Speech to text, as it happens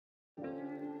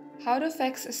How to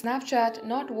fix Snapchat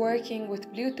not working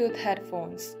with Bluetooth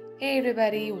headphones. Hey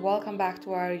everybody, welcome back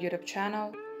to our YouTube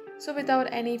channel. So without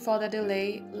any further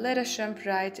delay, let us jump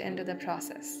right into the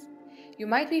process. You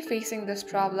might be facing this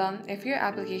problem if your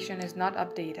application is not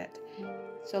updated.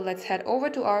 So let's head over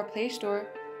to our Play Store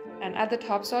and at the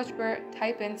top search bar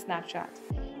type in Snapchat.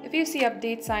 If you see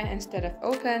update sign instead of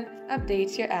open,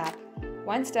 update your app.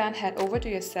 Once done, head over to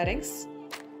your settings.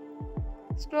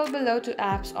 Scroll below to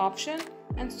apps option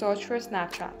and search for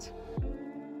Snapchat.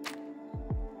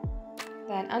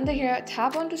 Then under here,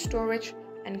 tap onto storage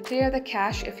and clear the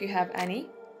cache if you have any.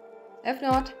 If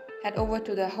not, head over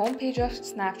to the home page of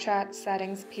Snapchat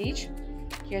settings page.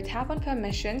 Here tap on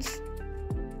permissions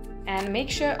and make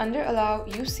sure under allow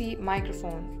you see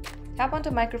microphone. Tap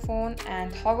onto microphone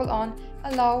and toggle on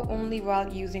allow only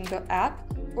while using the app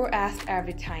or ask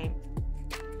every time.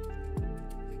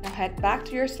 Now head back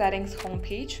to your settings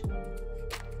homepage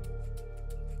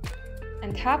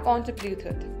and tap onto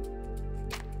Bluetooth.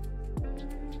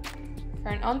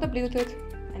 Turn on the Bluetooth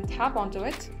and tap onto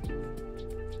it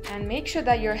and make sure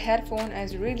that your headphone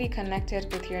is really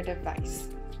connected with your device.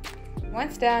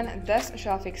 Once done, this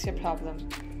shall fix your problem.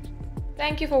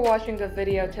 Thank you for watching the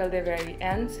video till the very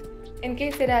end. In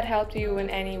case it had helped you in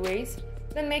any ways,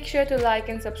 then make sure to like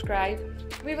and subscribe.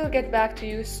 We will get back to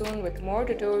you soon with more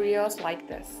tutorials like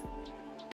this.